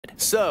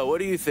So, what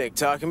do you think,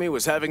 Takumi?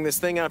 Was having this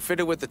thing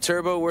outfitted with the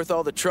turbo worth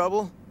all the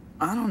trouble?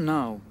 I don't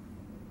know.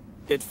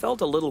 It felt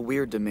a little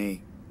weird to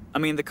me. I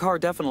mean, the car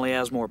definitely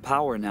has more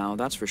power now,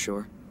 that's for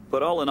sure.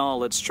 But all in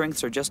all, its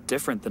strengths are just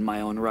different than my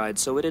own ride,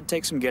 so it'd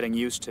take some getting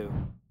used to.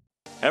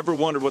 Ever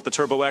wondered what the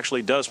turbo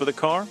actually does for the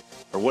car?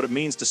 Or what it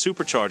means to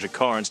supercharge a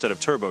car instead of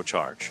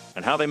turbocharge?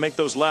 And how they make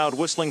those loud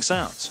whistling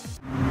sounds?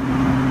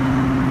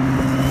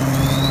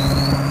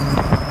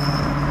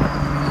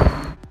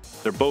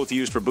 They're both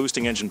used for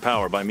boosting engine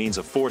power by means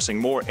of forcing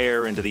more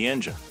air into the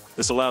engine.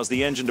 This allows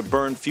the engine to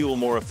burn fuel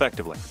more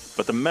effectively.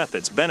 But the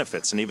methods,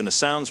 benefits, and even the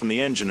sounds from the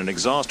engine and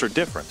exhaust are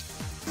different.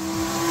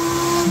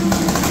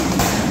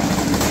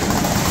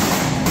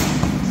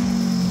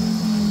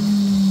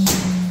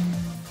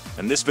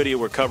 In this video,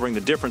 we're covering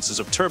the differences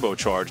of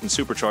turbocharged and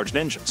supercharged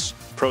engines,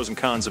 pros and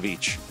cons of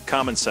each,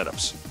 common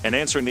setups, and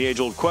answering the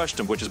age-old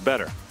question, which is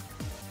better.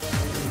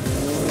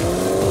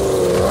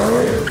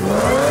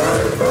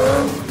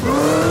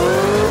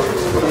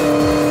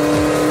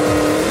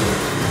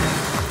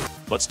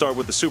 Let's start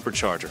with the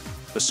supercharger.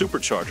 The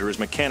supercharger is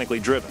mechanically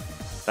driven.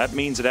 That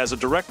means it has a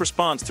direct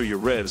response through your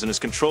revs and is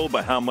controlled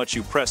by how much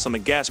you press on the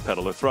gas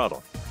pedal or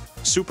throttle.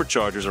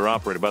 Superchargers are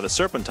operated by the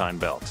serpentine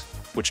belt,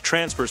 which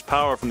transfers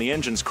power from the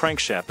engine's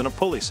crankshaft in a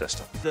pulley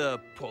system. The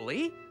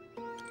pulley?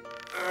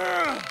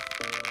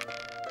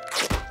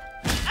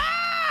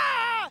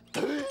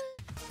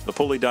 The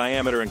pulley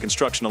diameter and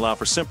construction allow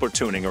for simpler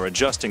tuning or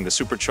adjusting the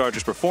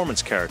supercharger's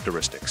performance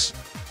characteristics.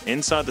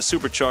 Inside the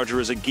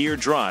supercharger is a gear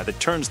drive that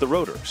turns the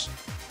rotors,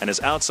 and as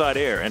outside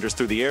air enters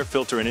through the air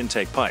filter and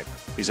intake pipe,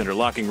 these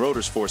interlocking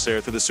rotors force air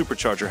through the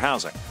supercharger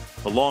housing.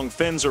 The long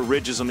fins or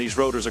ridges on these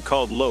rotors are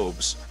called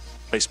lobes.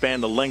 They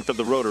span the length of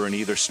the rotor in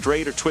either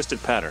straight or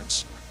twisted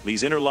patterns.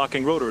 These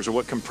interlocking rotors are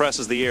what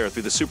compresses the air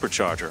through the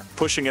supercharger,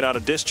 pushing it out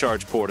a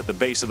discharge port at the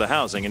base of the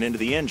housing and into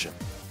the engine.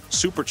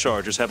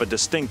 Superchargers have a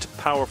distinct,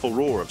 powerful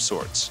roar of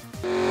sorts.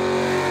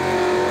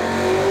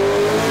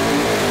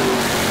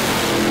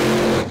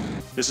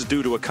 This is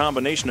due to a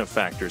combination of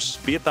factors,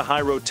 be it the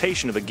high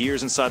rotation of the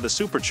gears inside the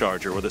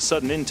supercharger or the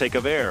sudden intake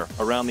of air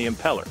around the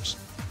impellers.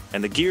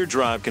 And the gear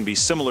drive can be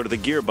similar to the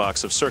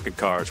gearbox of circuit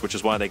cars, which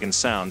is why they can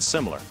sound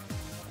similar.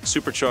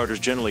 Superchargers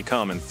generally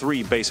come in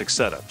 3 basic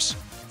setups.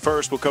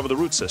 First, we'll cover the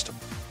root system.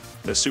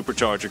 This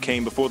supercharger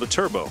came before the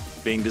turbo,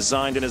 being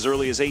designed in as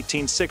early as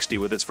 1860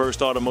 with its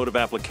first automotive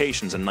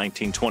applications in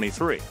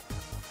 1923,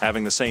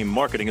 having the same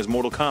marketing as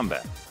Mortal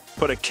Kombat.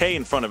 Put a K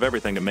in front of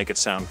everything to make it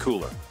sound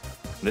cooler.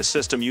 This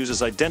system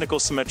uses identical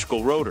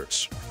symmetrical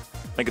rotors.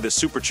 Think of this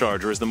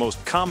supercharger as the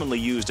most commonly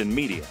used in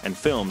media and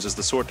films as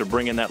the sort to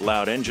bring in that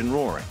loud engine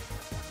roaring.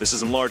 This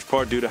is in large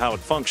part due to how it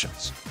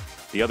functions.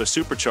 The other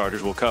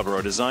superchargers we'll cover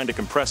are designed to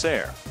compress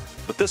air,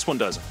 but this one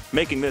doesn't,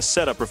 making this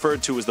setup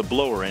referred to as the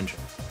blower engine,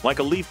 like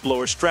a leaf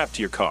blower strapped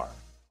to your car.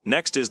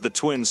 Next is the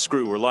twin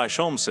screw or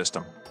Laichholm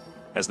system.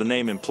 As the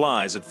name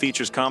implies, it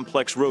features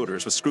complex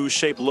rotors with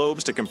screw-shaped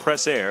lobes to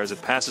compress air as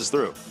it passes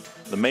through.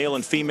 The male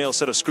and female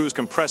set of screws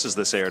compresses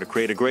this air to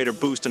create a greater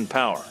boost in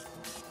power.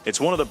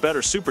 It's one of the better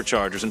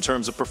superchargers in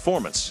terms of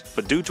performance,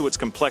 but due to its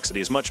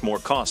complexity is much more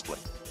costly.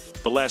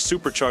 The last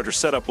supercharger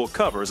setup we'll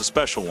cover is a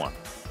special one.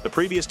 The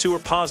previous 2 are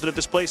positive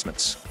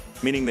displacements,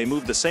 meaning they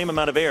move the same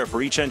amount of air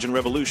for each engine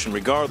revolution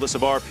regardless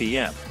of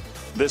RPM.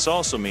 This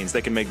also means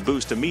they can make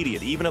boost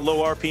immediate even at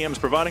low RPMs,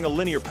 providing a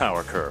linear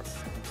power curve.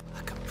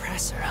 A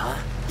compressor,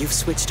 huh? You've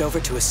switched over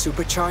to a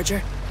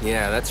supercharger?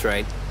 Yeah, that's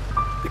right.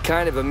 The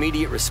kind of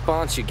immediate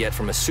response you get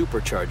from a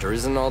supercharger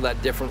isn't all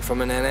that different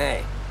from an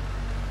NA.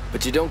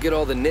 But you don't get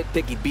all the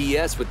nitpicky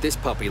BS with this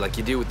puppy like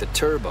you do with the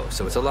turbo,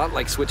 so it's a lot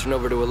like switching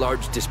over to a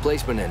large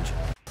displacement engine.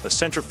 The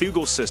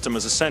centrifugal system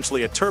is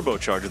essentially a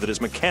turbocharger that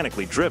is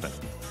mechanically driven.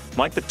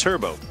 Like the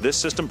turbo, this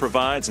system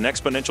provides an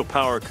exponential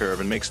power curve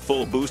and makes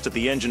full boost at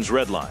the engine's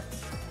redline.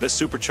 This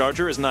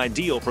supercharger isn't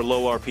ideal for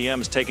low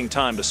RPMs taking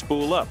time to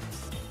spool up.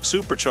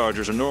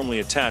 Superchargers are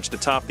normally attached to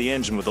top the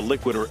engine with a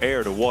liquid or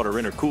air to water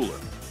intercooler.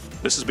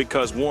 This is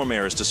because warm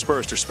air is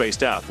dispersed or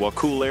spaced out, while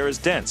cool air is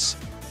dense.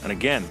 And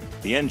again,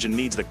 the engine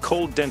needs the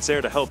cold, dense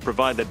air to help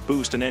provide that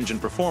boost in engine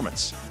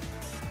performance.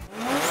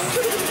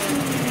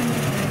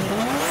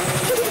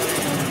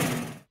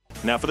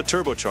 Now for the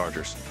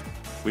turbochargers.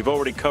 We've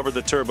already covered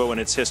the turbo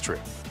and its history.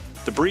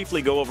 To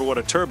briefly go over what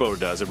a turbo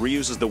does, it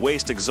reuses the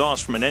waste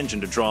exhaust from an engine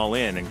to draw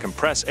in and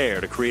compress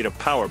air to create a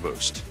power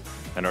boost,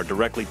 and are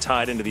directly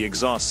tied into the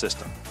exhaust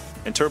system.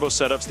 In turbo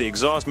setups, the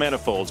exhaust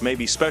manifolds may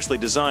be specially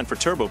designed for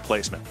turbo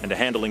placement and to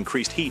handle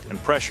increased heat and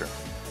pressure.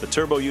 The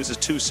turbo uses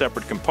 2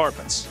 separate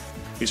compartments.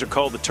 These are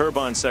called the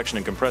turbine section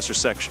and compressor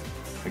section.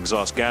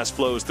 Exhaust gas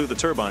flows through the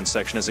turbine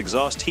section as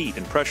exhaust heat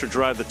and pressure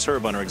drive the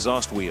turbine or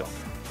exhaust wheel.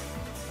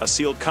 A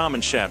sealed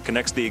common shaft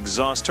connects the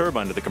exhaust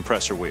turbine to the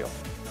compressor wheel.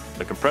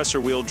 The compressor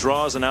wheel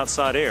draws in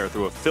outside air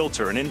through a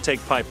filter and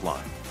intake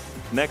pipeline.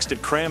 Next,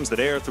 it crams that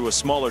air through a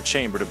smaller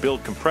chamber to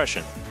build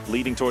compression,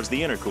 leading towards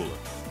the intercooler.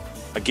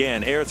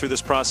 Again, air through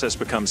this process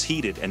becomes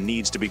heated and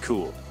needs to be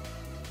cooled.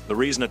 The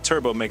reason a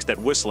turbo makes that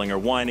whistling or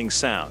whining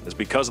sound is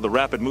because of the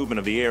rapid movement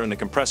of the air in the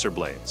compressor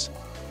blades.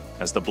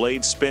 As the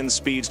blade spins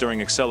speeds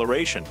during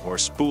acceleration or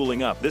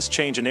spooling up, this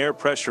change in air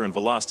pressure and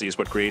velocity is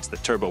what creates the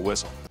turbo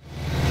whistle.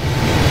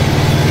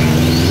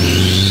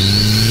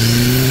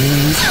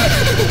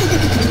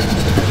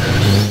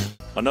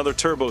 Another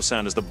turbo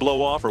sound is the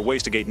blow-off or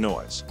wastegate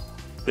noise.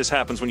 This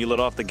happens when you let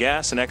off the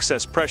gas and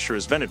excess pressure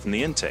is vented from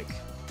the intake.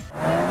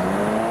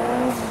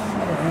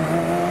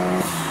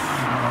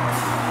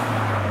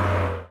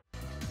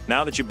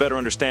 Now that you better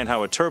understand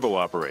how a turbo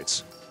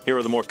operates, here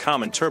are the more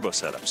common turbo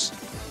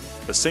setups.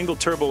 The single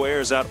turbo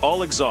airs out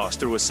all exhaust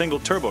through a single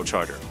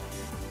turbocharger.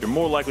 You're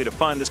more likely to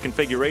find this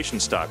configuration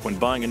stock when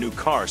buying a new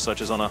car,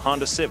 such as on a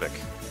Honda Civic.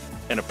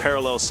 In a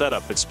parallel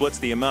setup, it splits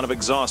the amount of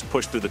exhaust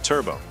pushed through the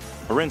turbo.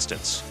 For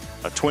instance,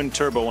 a twin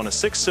turbo on a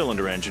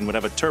 6-cylinder engine would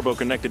have a turbo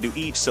connected to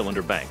each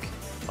cylinder bank,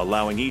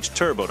 allowing each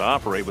turbo to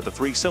operate with the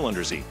 3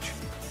 cylinders each.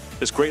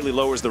 This greatly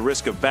lowers the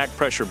risk of back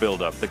pressure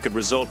buildup that could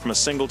result from a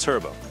single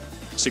turbo.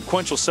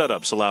 Sequential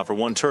setups allow for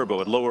one turbo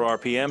at lower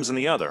RPMs and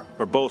the other,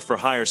 or both for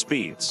higher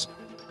speeds.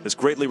 This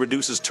greatly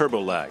reduces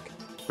turbo lag,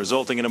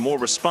 resulting in a more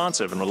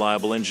responsive and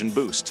reliable engine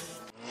boost.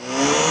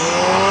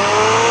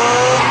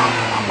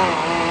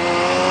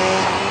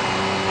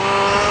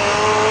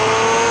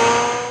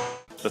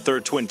 The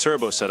third twin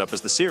turbo setup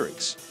is the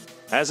series.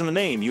 As in the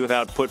name, you have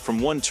output from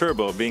one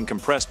turbo being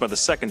compressed by the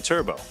second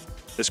turbo.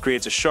 This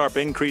creates a sharp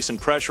increase in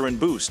pressure and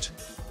boost.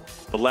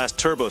 The last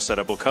turbo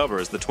setup we'll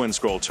cover is the twin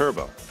scroll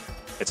turbo.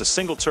 It's a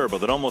single turbo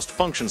that almost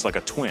functions like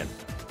a twin.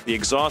 The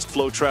exhaust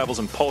flow travels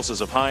in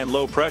pulses of high and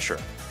low pressure.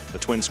 The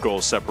twin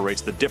scroll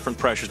separates the different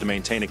pressures to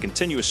maintain a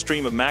continuous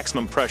stream of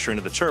maximum pressure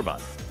into the turbine.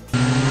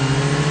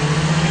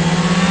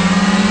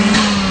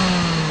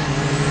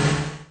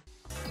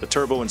 The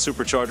turbo and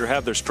supercharger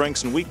have their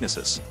strengths and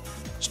weaknesses.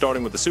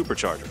 Starting with the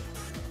supercharger.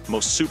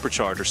 Most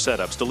supercharger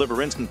setups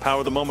deliver instant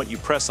power the moment you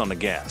press on the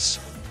gas.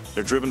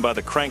 They're driven by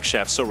the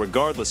crankshaft, so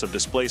regardless of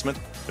displacement,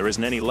 there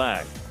isn't any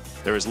lag.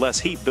 There is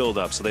less heat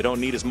buildup, so they don't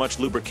need as much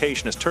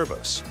lubrication as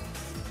turbos.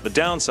 The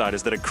downside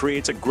is that it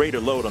creates a greater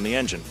load on the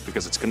engine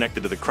because it's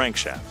connected to the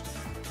crankshaft.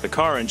 The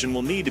car engine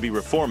will need to be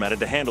reformatted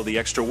to handle the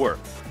extra work,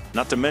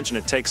 not to mention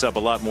it takes up a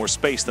lot more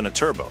space than a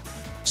turbo.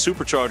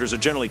 Superchargers are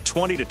generally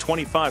 20 to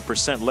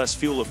 25% less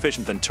fuel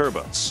efficient than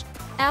turbos.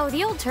 Oh,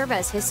 the old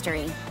turbo's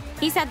history.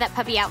 He's had that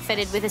puppy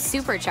outfitted with a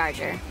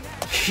supercharger.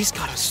 He's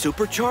got a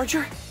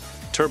supercharger?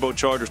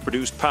 Turbochargers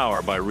produce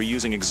power by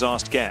reusing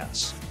exhaust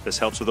gas. This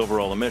helps with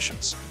overall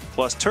emissions.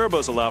 Plus,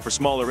 turbos allow for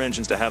smaller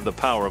engines to have the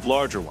power of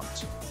larger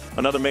ones.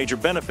 Another major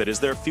benefit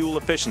is their fuel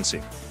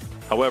efficiency.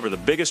 However, the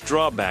biggest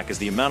drawback is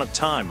the amount of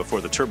time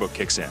before the turbo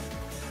kicks in.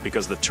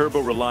 Because the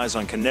turbo relies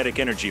on kinetic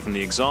energy from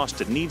the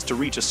exhaust, it needs to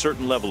reach a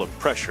certain level of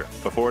pressure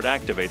before it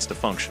activates to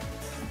function.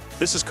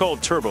 This is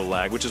called turbo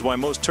lag, which is why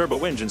most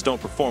turbo engines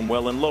don't perform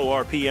well in low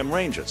RPM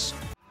ranges.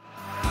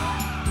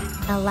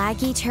 A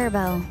laggy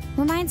turbo.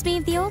 Reminds me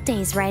of the old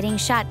days riding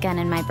shotgun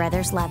in my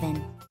brother's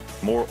Levin.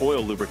 More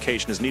oil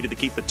lubrication is needed to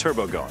keep the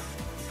turbo going.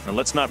 And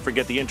let's not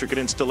forget the intricate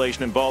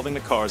installation involving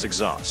the car's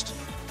exhaust.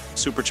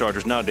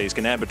 Superchargers nowadays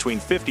can add between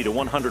 50 to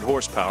 100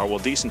 horsepower, while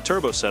decent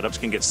turbo setups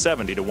can get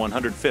 70 to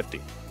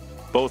 150.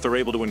 Both are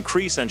able to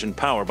increase engine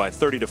power by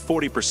 30 to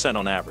 40%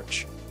 on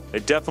average. They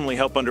definitely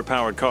help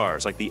underpowered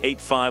cars like the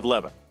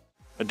 8511.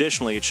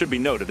 Additionally, it should be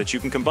noted that you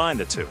can combine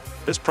the two.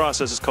 This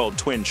process is called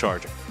twin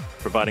charging,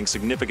 providing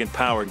significant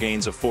power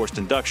gains of forced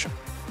induction.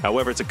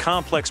 However, it's a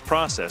complex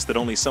process that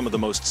only some of the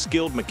most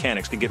skilled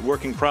mechanics can get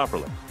working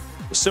properly.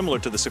 Similar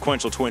to the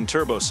sequential twin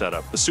turbo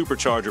setup, the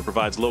supercharger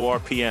provides low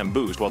RPM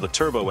boost while the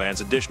turbo adds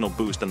additional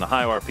boost in the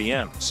high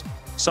RPMs.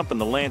 Something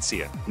the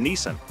Lancia,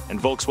 Nissan, and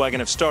Volkswagen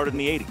have started in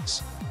the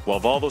 80s, while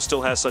Volvo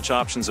still has such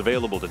options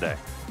available today.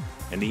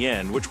 In the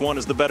end, which one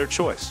is the better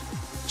choice?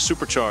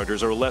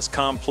 Superchargers are a less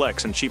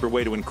complex and cheaper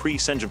way to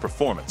increase engine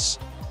performance,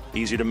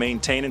 easier to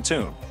maintain and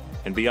tune,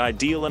 and be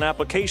ideal in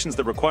applications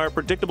that require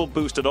predictable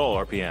boost at all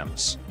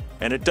RPMs.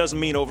 And it doesn't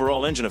mean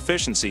overall engine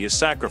efficiency is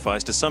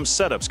sacrificed, as some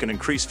setups can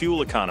increase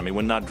fuel economy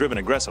when not driven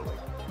aggressively.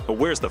 But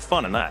where's the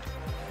fun in that?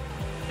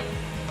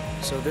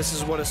 So this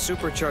is what a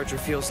supercharger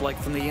feels like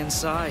from the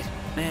inside.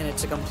 Man,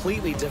 it's a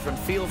completely different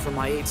feel from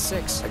my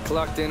 8.6. I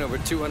clocked in over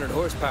 200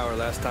 horsepower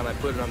last time I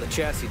put it on the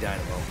chassis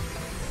dynamo.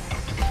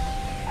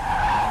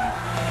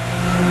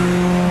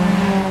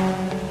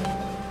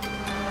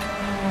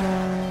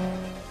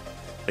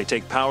 They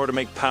take power to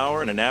make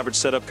power, and an average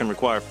setup can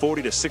require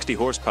 40 to 60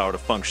 horsepower to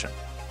function.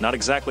 Not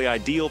exactly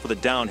ideal for the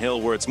downhill,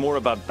 where it's more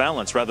about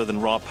balance rather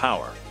than raw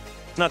power.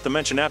 Not to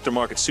mention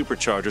aftermarket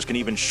superchargers can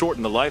even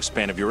shorten the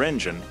lifespan of your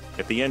engine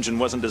if the engine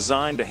wasn't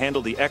designed to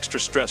handle the extra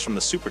stress from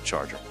the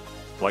supercharger.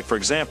 Like, for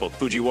example,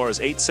 Fujiwara's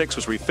 8.6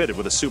 was refitted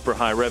with a super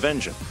high rev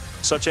engine.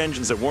 Such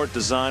engines that weren't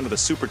designed with a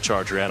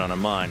supercharger add-on in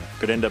mind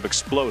could end up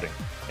exploding,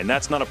 and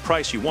that's not a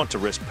price you want to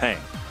risk paying.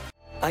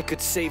 I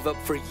could save up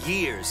for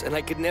years, and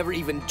I could never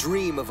even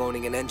dream of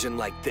owning an engine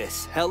like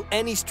this. Hell,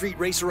 any street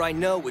racer I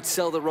know would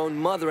sell their own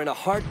mother in a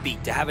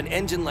heartbeat to have an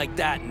engine like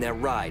that in their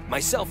ride,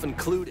 myself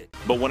included.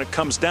 But when it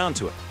comes down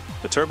to it,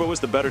 the turbo is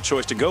the better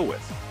choice to go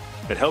with.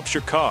 It helps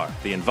your car,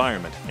 the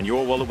environment, and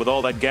your wallet with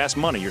all that gas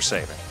money you're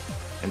saving.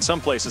 In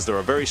some places, there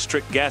are very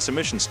strict gas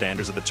emission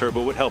standards that the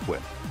turbo would help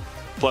with.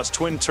 Plus,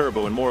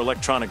 twin-turbo and more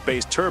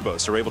electronic-based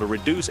turbos are able to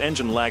reduce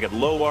engine lag at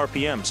low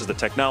RPMs as the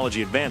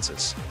technology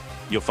advances.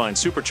 You'll find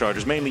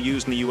superchargers mainly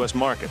used in the US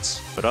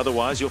markets, but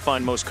otherwise you'll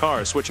find most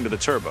cars switching to the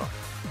turbo,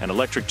 and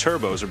electric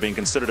turbos are being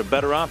considered a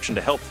better option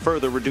to help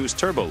further reduce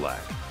turbo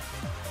lag.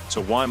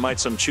 So why might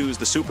some choose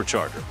the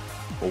Supercharger?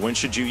 Well, when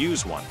should you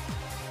use one?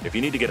 If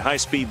you need to get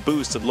high-speed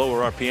boosts at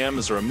lower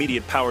RPMs or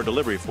immediate power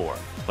delivery for,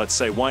 let's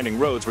say, winding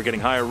roads where getting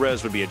higher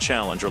revs would be a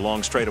challenge, or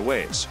long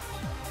straightaways.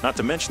 Not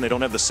to mention they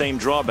don't have the same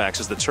drawbacks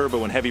as the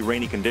turbo in heavy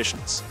rainy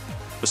conditions.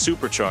 The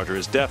Supercharger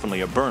is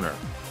definitely a burner,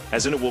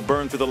 as in it will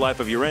burn through the life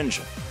of your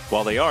engine.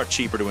 While they are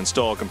cheaper to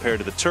install compared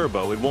to the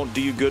turbo, it won't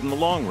do you good in the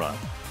long run,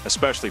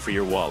 especially for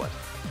your wallet.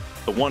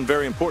 But one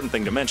very important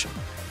thing to mention,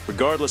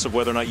 regardless of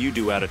whether or not you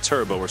do add a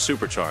turbo or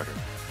supercharger,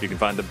 you can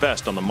find the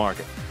best on the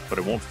market, but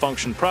it won't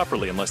function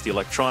properly unless the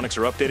electronics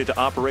are updated to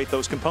operate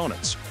those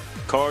components.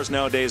 Cars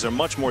nowadays are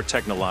much more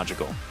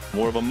technological,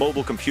 more of a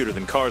mobile computer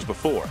than cars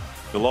before.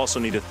 You'll also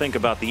need to think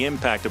about the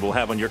impact it will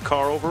have on your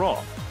car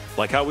overall.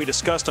 Like how we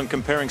discussed on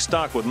comparing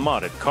stock with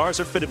modded, cars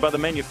are fitted by the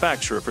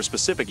manufacturer for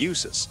specific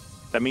uses.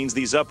 That means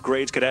these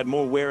upgrades could add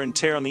more wear and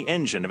tear on the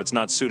engine if it's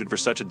not suited for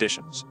such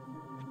additions.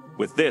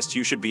 With this,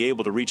 you should be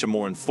able to reach a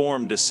more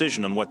informed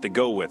decision on what to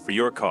go with for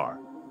your car.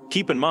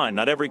 Keep in mind,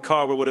 not every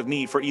car would have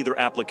need for either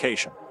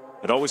application.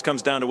 It always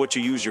comes down to what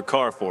you use your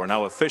car for and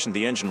how efficient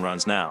the engine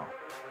runs now.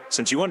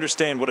 Since you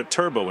understand what a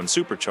turbo and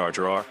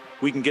supercharger are,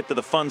 we can get to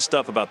the fun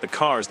stuff about the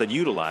cars that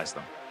utilize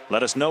them.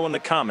 Let us know in the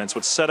comments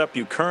what setup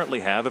you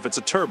currently have, if it's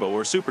a turbo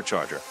or a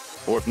supercharger.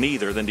 Or if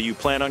neither, then do you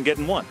plan on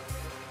getting one?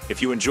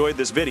 If you enjoyed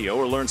this video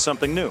or learned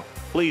something new,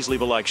 please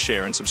leave a like,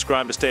 share, and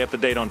subscribe to stay up to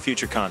date on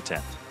future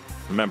content.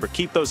 Remember,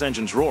 keep those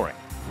engines roaring.